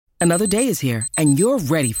Another day is here, and you're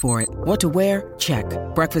ready for it. What to wear? Check.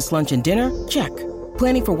 Breakfast, lunch, and dinner? Check.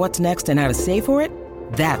 Planning for what's next and how to save for it?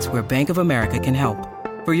 That's where Bank of America can help.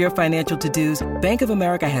 For your financial to-dos, Bank of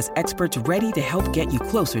America has experts ready to help get you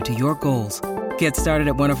closer to your goals. Get started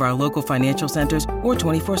at one of our local financial centers or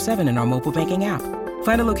 24/7 in our mobile banking app.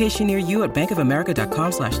 Find a location near you at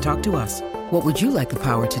bankofamerica.com/talktous. What would you like the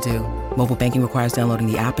power to do? Mobile banking requires downloading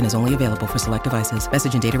the app and is only available for select devices.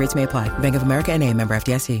 Message and data rates may apply. Bank of America N.A., member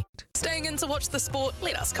FDIC. Staying in to watch the sport?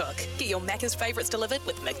 Let us cook. Get your Macca's favourites delivered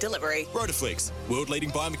with McDelivery. Rotoflex, world-leading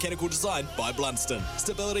biomechanical design by Blunston.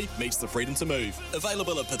 Stability meets the freedom to move.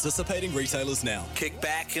 Available at participating retailers now. Kick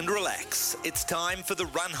back and relax. It's time for the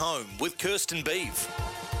Run Home with Kirsten Beeve.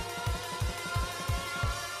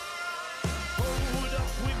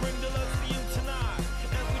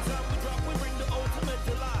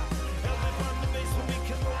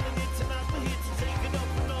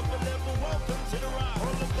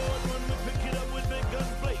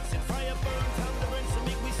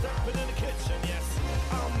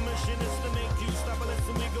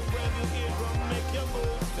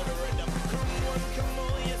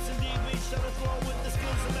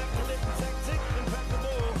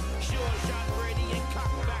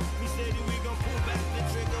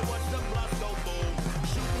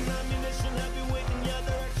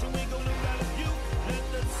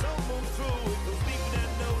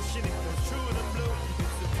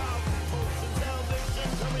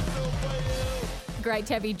 Great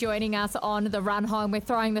to have you joining us on the Run Home. We're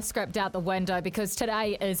throwing the script out the window because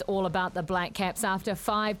today is all about the Black Caps. After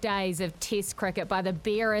 5 days of Test cricket by the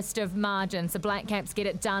barest of margins, the Black Caps get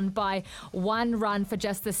it done by one run for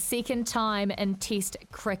just the second time in Test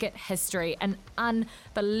cricket history. An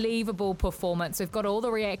unbelievable performance. We've got all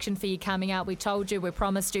the reaction for you coming up. We told you, we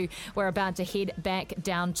promised you, we're about to head back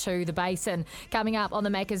down to the basin. Coming up on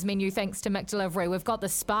the Macca's menu, thanks to McDelivery, we've got the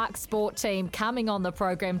Spark Sport team coming on the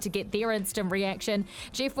program to get their instant reaction.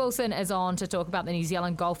 Jeff Wilson is on to talk about the New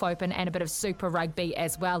Zealand Golf Open and a bit of Super Rugby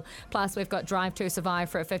as well. Plus, we've got Drive to Survive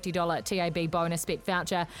for a $50 TAB bonus bet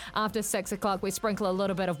voucher. After 6 o'clock, we sprinkle a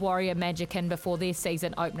little bit of Warrior magic in before their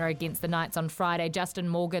season opener against the Knights on Friday. Justin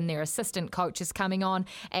Morgan, their assistant coach, is coming on,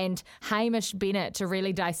 and Hamish Bennett to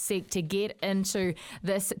really dissect, to get into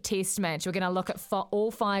this Test match. We're going to look at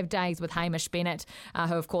all 5 days with Hamish Bennett,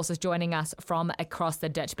 who of course is joining us from across the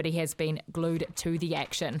ditch, but he has been glued to the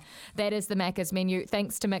action. That is the Macca's menu.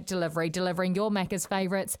 Thanks to McDelivery, delivering your Macca's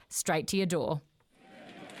favourites straight to your door.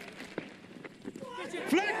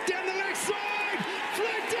 Flick down the left side!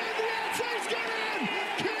 Flick down the outside! He's got in!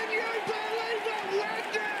 Can you believe it?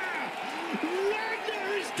 Wagner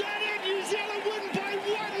has done it! New Zealand win by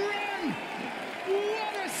 1 run!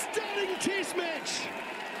 What a stunning Test match!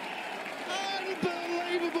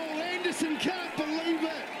 Unbelievable! Anderson can't believe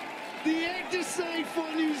it! The actors say for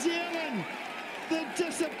New Zealand, the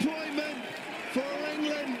disappointment for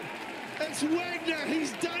England. It's Wagner,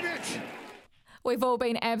 he's done it. We've all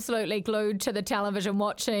been absolutely glued to the television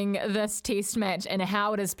watching this Test match and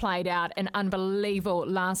how it has played out. An unbelievable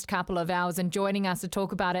last couple of hours, and joining us to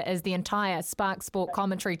talk about it is the entire Spark Sport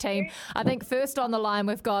commentary team. I think first on the line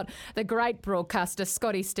we've got the great broadcaster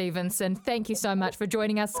Scotty Stevenson. Thank you so much for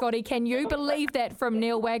joining us, Scotty. Can you believe that from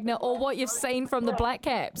Neil Wagner, or what you've seen from the Black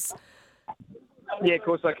Caps? Yeah, of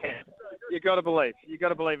course I can. You've got to believe. You've got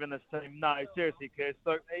to believe in this team. No, seriously, Kirst.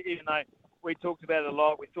 So even though we talked about it a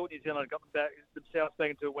lot, we thought New Zealand got themselves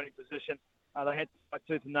back into a winning position. They had to fight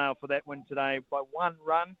tooth and nail for that win today by 1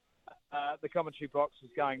 run. The commentary box was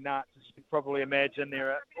going nuts. As you can probably imagine,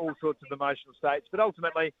 there are all sorts of emotional states. But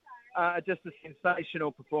ultimately, just a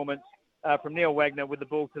sensational performance from Neil Wagner with the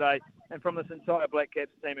ball today, and from this entire Black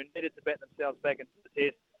Caps team, who needed to bat themselves back into the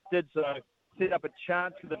Test, did so, set up a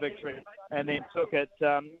chance for the victory, and then took it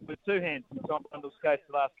with 2 hands in Tom Brundle's case,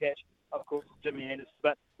 the last catch, of course, Jimmy Anderson.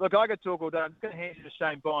 But look, I could talk all day. I'm just going to hand you to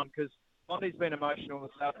Shane Bond, because Bondi's been emotional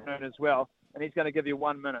this afternoon as well, and he's going to give you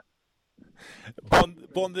 1 minute.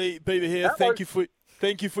 Bondi Beaver here. Thank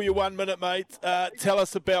you for your 1 minute, mate. Tell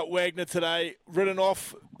us about Wagner today. Written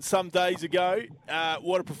off some days ago.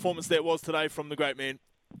 What a performance that was today from the great man.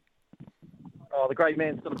 Oh, the great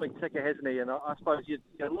man's got a big ticker, hasn't he? And I suppose you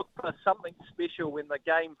look for something special when the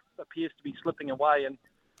game appears to be slipping away, and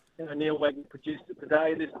Neil Wagner produced it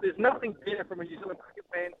today. There's nothing better from a New Zealand cricket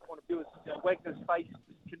fan point of view. Wagner's face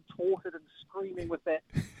is contorted and screaming with that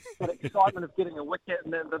excitement of getting a wicket,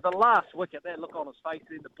 and the last wicket, that look on his face,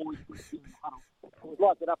 and then the boys in the huddle. It was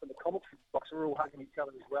like that up in the commentary box. We're all hugging each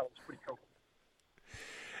other as well. It's pretty cool.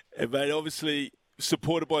 And mate, obviously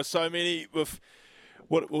supported by so many with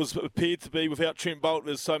what was appeared to be, without Trent Boult,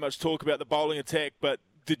 there's so much talk about the bowling attack, but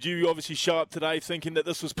did you obviously show up today thinking that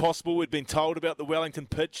this was possible? We'd been told about the Wellington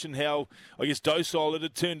pitch and how, I guess, docile it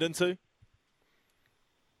had turned into.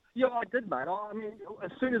 Yeah, I did, mate. I mean,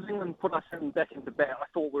 as soon as England put us back into bat, I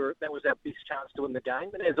thought that was our best chance to win the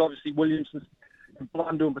game. And as obviously Williamson and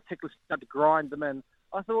Blundell in particular started to grind them in,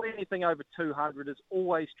 I thought anything over 200 is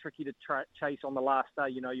always tricky to chase on the last day.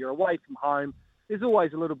 You know, you're away from home. There's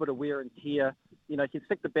always a little bit of wear and tear. You know, you can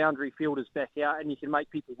stick the boundary fielders back out and you can make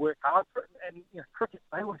people work hard for it. And, you know, cricket,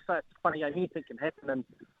 they always say it's a funny game, anything can happen. And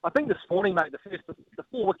I think this morning, mate, the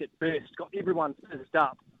 4-wicket burst got everyone fizzed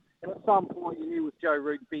up. And at some point, you knew with Joe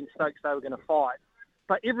Root and Ben Stokes they were going to fight.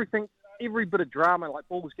 But every bit of drama, like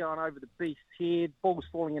balls going over the beast's head, balls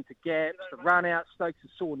falling into gaps, the run out, Stokes'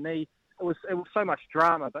 sore knee, it was so much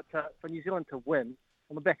drama. But for New Zealand to win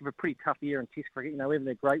on the back of a pretty tough year in Test cricket, you know, even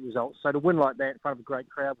their great results. So to win like that in front of a great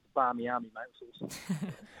crowd with the Barmy Army, mate, was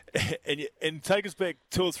awesome. and take us back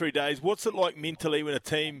 2 or 3 days. What's it like mentally when a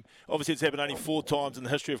team, obviously it's happened only 4 times in the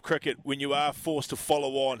history of cricket, when you are forced to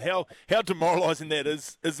follow on? How demoralising that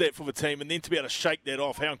is that for the team? And then to be able to shake that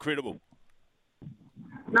off, how incredible.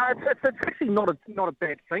 No, it's actually not a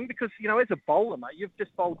bad thing because, you know, as a bowler, mate, you've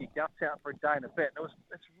just bowled your guts out for a day and a bit.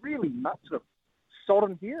 It's really much sort of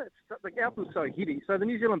sodden here. The outfield's so heavy. So the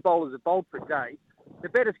New Zealand bowlers have bowled for a day. The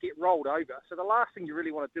batters get rolled over. So the last thing you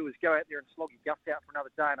really want to do is go out there and slog your guts out for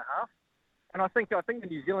another day and a half. And I think the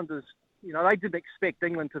New Zealanders, you know, they didn't expect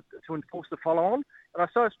England to enforce the follow-on. And I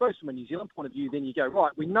suppose from a New Zealand point of view, then you go,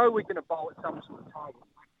 right, we know we're going to bowl at some sort of time.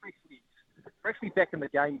 We're actually back in the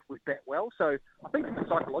game with bat well. So I think from a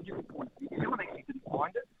psychological point of view, New Zealand actually didn't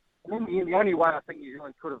mind it. And in the end, the only way I think New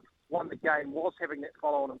Zealand could have won the game was having that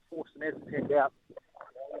follow-on enforced. And as it turned out,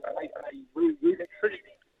 they really tricky.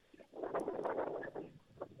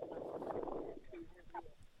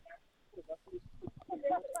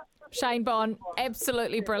 Shane Bond,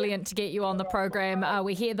 absolutely brilliant to get you on the program.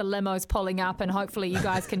 We hear the limos pulling up and hopefully you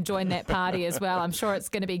guys can join that party as well. I'm sure it's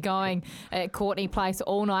going to be going at Courtney Place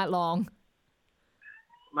all night long.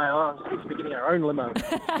 Mate, I was supposed to be getting our own limo.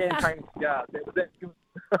 Champagne cigars.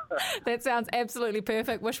 That sounds absolutely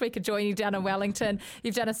perfect. Wish we could join you down in Wellington.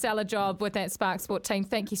 You've done a stellar job with that Spark Sport team.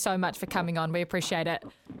 Thank you so much for coming on. We appreciate it.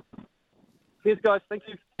 Cheers, guys. Thank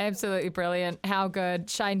you. Absolutely brilliant. How good.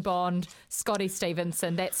 Shane Bond, Scotty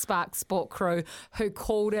Stevenson, that Spark Sport crew who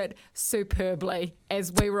called it superbly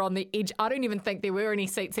as we were on the edge. I don't even think there were any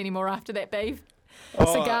seats anymore after that, Beef.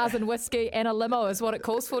 Cigars and whiskey and a limo is what it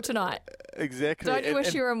calls for tonight. Exactly. Don't you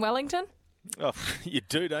wish you were in Wellington? Oh, you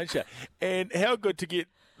do, don't you? And how good to get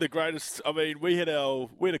the greatest. I mean, we had a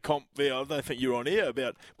comp there, I don't think you were on air,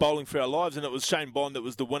 about bowling for our lives, and it was Shane Bond that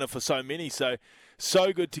was the winner for so many. So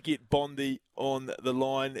good to get Bondy on the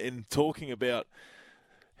line and talking about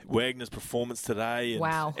Wagner's performance today. And,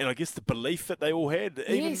 wow. And I guess the belief that they all had.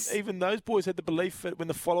 Even those boys had the belief that when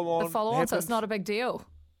the follow-on happened, so it's not a big deal.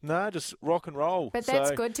 No, just rock and roll. But that's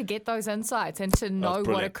good to get those insights and to know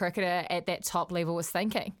what a cricketer at that top level was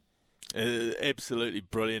thinking. Absolutely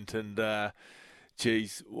brilliant, and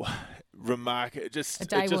geez, remarkable. A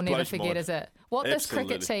day we'll never forget, is it? What this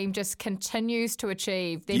cricket team just continues to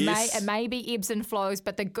achieve. It may be ebbs and flows,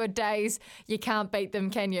 but the good days, you can't beat them,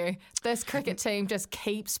 can you? This cricket team just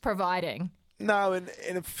keeps providing. No, and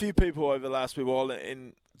a few people over the last wee while,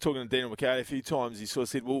 and talking to Daniel McKay a few times, he sort of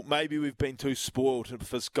said, well, maybe we've been too spoiled for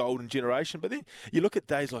this golden generation. But then you look at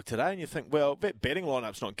days like today and you think, well, that batting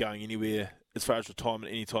lineup's not going anywhere as far as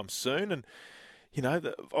retirement anytime soon. And, you know,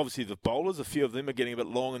 obviously the bowlers, a few of them are getting a bit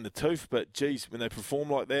long in the tooth. But, geez, when they perform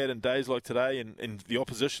like that in days like today, and the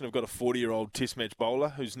opposition have got a 40-year-old test match bowler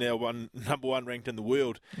who's now number one ranked in the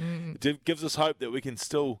world, it gives us hope that we can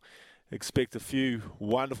still expect a few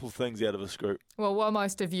wonderful things out of this group. Well, while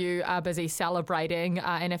most of you are busy celebrating,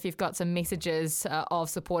 and if you've got some messages of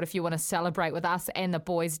support, if you want to celebrate with us and the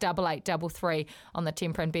boys, 8833 on the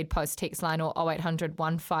Temper and Bedpost text line or 0800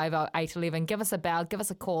 150 811. Give us a bell, give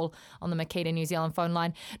us a call on the Makita New Zealand phone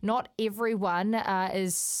line. Not everyone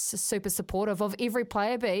is super supportive of every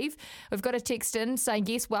player, Beeve. We've got a text in saying,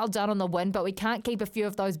 yes, well done on the win, but we can't keep a few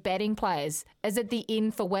of those batting players. Is it the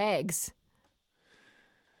end for Wags?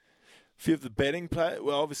 Few of the batting players,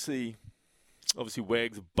 well, obviously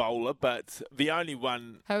Wag's a bowler, but the only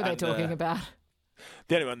one... Who are they talking about?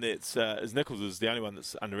 The only one that's, is Nichols is the only one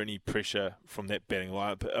that's under any pressure from that batting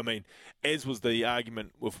lineup. I mean, as was the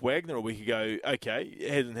argument with Wagner a week ago, okay, he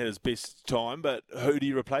hasn't had his best time, but who do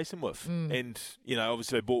you replace him with? And, you know,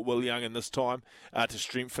 obviously they brought Will Young in this time to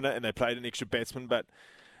strengthen it, and they played an extra batsman, but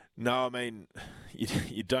no, I mean, you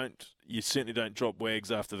certainly don't drop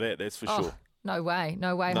Wags after that, that's for sure. No way,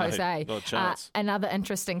 No, Jose. not a chance. Another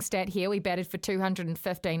interesting stat here. We batted for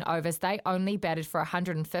 215 overs. They only batted for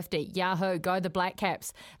 150. Yahoo, go the Black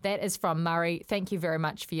Caps. That is from Murray. Thank you very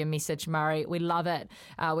much for your message, Murray. We love it.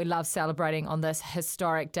 We love celebrating on this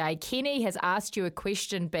historic day. Kenny has asked you a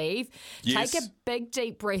question, Beeve. Yes. Take a big,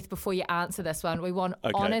 deep breath before you answer this one. We want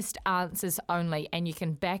honest answers only, and you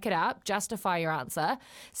can back it up, justify your answer.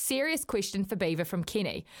 Serious question for Beaver from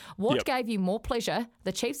Kenny. What gave you more pleasure,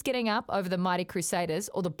 the Chiefs getting up over the mighty Crusaders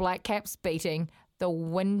or the Black Caps beating the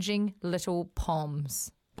whinging little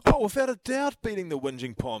Poms? Oh, without a doubt, beating the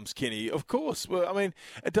whinging Poms, Kenny. Of course. Well, I mean,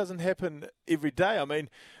 it doesn't happen every day. I mean,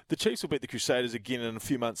 the Chiefs will beat the Crusaders again in a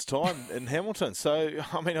few months' time in Hamilton. So,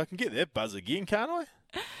 I mean, I can get that buzz again, can't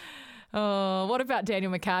I? Oh, what about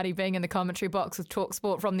Daniel McCarty being in the commentary box with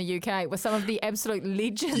TalkSport from the UK with some of the absolute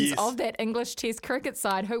legends of that English Test cricket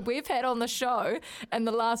side who we've had on the show in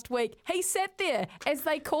the last week? He sat there as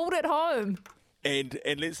they called it home. And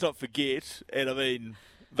let's not forget, and I mean,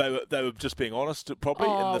 they were just being honest probably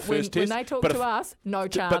in the first test. When they talked to us, no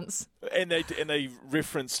chance. And they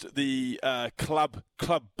referenced the club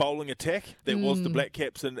bowling attack that was the Black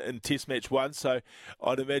Caps in Test match 1. So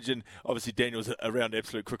I'd imagine, obviously, Daniel's around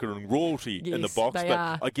absolute cricketing royalty in the box, but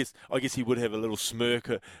are. I guess he would have a little smirk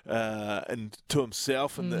and to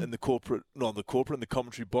himself in the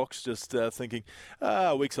commentary box, just thinking,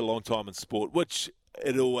 a week's a long time in sport, which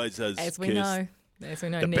it always is. As we know, the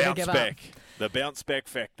never bounce give back, up. the bounce back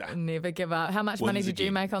factor. Never give up. How much money did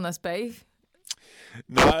you make on this, Beef?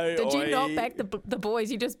 No, Did you not back the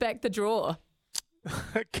boys? You just backed the draw.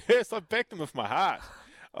 Kirst, I backed them with my heart.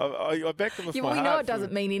 I backed them with my heart. We know it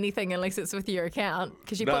doesn't mean anything unless it's with your account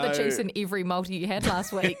because you put the Chiefs in every multi you had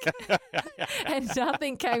last week and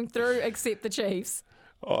nothing came through except the Chiefs.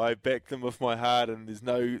 I backed them with my heart, and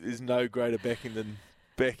there's no greater backing than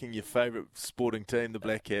backing your favourite sporting team, the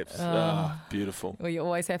Black Caps. Beautiful. Well, you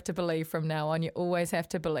always have to believe from now on. You always have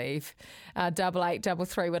to believe.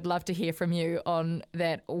 8833 would love to hear from you on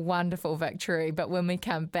that wonderful victory. But when we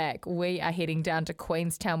come back, we are heading down to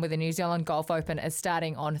Queenstown where the New Zealand Golf Open is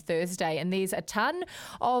starting on Thursday. And there's a ton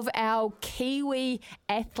of our Kiwi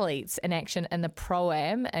athletes in action in the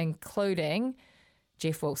Pro-Am, including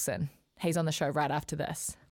Jeff Wilson. He's on the show right after this.